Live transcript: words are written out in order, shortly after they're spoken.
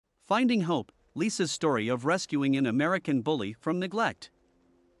Finding Hope, Lisa's story of rescuing an American bully from neglect.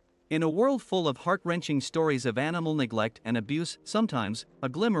 In a world full of heart-wrenching stories of animal neglect and abuse, sometimes, a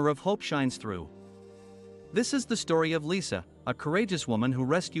glimmer of hope shines through. This is the story of Lisa, a courageous woman who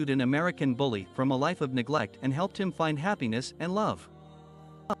rescued an American bully from a life of neglect and helped him find happiness and love.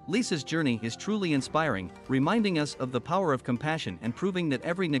 Lisa's journey is truly inspiring, reminding us of the power of compassion and proving that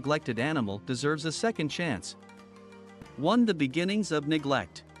every neglected animal deserves a second chance. 1. The beginnings of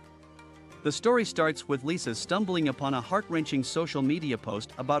neglect. The story starts with Lisa stumbling upon a heart-wrenching social media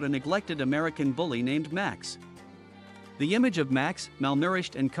post about a neglected American bully named Max. The image of Max,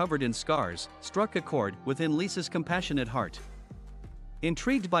 malnourished and covered in scars, struck a chord within Lisa's compassionate heart.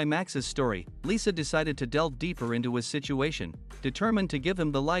 Intrigued by Max's story, Lisa decided to delve deeper into his situation, determined to give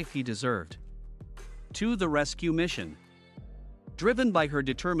him the life he deserved. 2. The rescue mission. Driven by her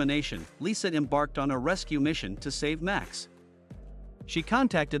determination, Lisa embarked on a rescue mission to save Max. She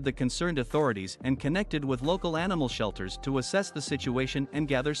contacted the concerned authorities and connected with local animal shelters to assess the situation and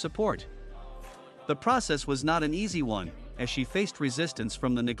gather support. The process was not an easy one, as she faced resistance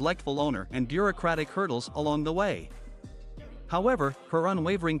from the neglectful owner and bureaucratic hurdles along the way. However, her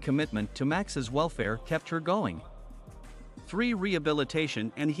unwavering commitment to Max's welfare kept her going. 3.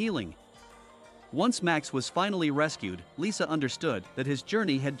 Rehabilitation and healing. Once Max was finally rescued, Lisa understood that his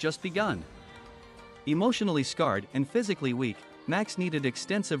journey had just begun. Emotionally scarred and physically weak, Max needed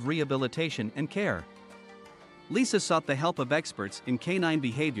extensive rehabilitation and care. Lisa sought the help of experts in canine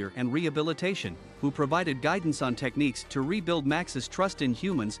behavior and rehabilitation, who provided guidance on techniques to rebuild Max's trust in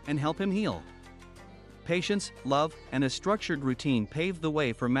humans and help him heal. Patience, love, and a structured routine paved the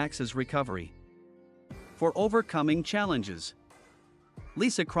way for Max's recovery. 4. Overcoming challenges.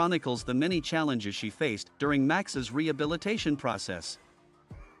 Lisa chronicles the many challenges she faced during Max's rehabilitation process.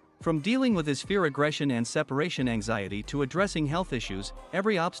 From dealing with his fear, aggression, and separation anxiety to addressing health issues,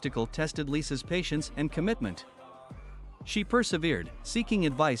 every obstacle tested Lisa's patience and commitment. She persevered, seeking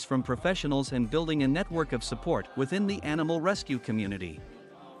advice from professionals and building a network of support within the animal rescue community.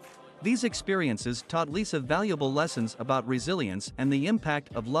 These experiences taught Lisa valuable lessons about resilience and the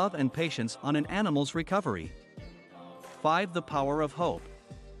impact of love and patience on an animal's recovery. 5. The power of hope.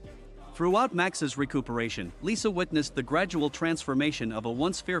 Throughout Max's recuperation, Lisa witnessed the gradual transformation of a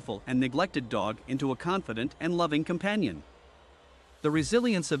once fearful and neglected dog into a confident and loving companion. The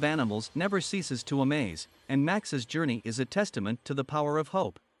resilience of animals never ceases to amaze, and Max's journey is a testament to the power of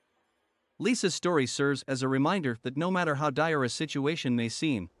hope. Lisa's story serves as a reminder that no matter how dire a situation may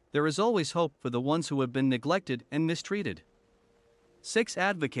seem, there is always hope for the ones who have been neglected and mistreated. 6.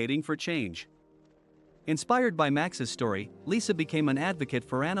 Advocating for change. Inspired by Max's story, Lisa became an advocate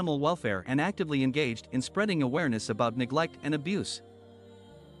for animal welfare and actively engaged in spreading awareness about neglect and abuse.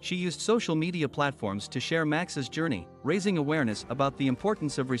 She used social media platforms to share Max's journey, raising awareness about the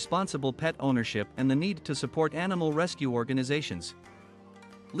importance of responsible pet ownership and the need to support animal rescue organizations.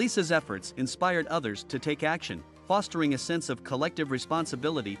 Lisa's efforts inspired others to take action, fostering a sense of collective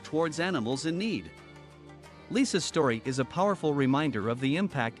responsibility towards animals in need. Lisa's story is a powerful reminder of the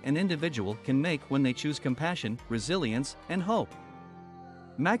impact an individual can make when they choose compassion, resilience, and hope.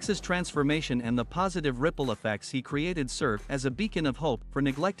 Max's transformation and the positive ripple effects he created serve as a beacon of hope for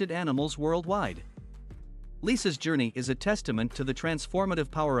neglected animals worldwide. Lisa's journey is a testament to the transformative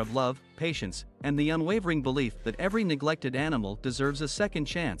power of love, patience, and the unwavering belief that every neglected animal deserves a second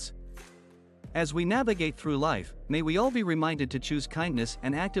chance. As we navigate through life, may we all be reminded to choose kindness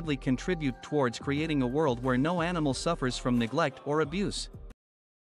and actively contribute towards creating a world where no animal suffers from neglect or abuse.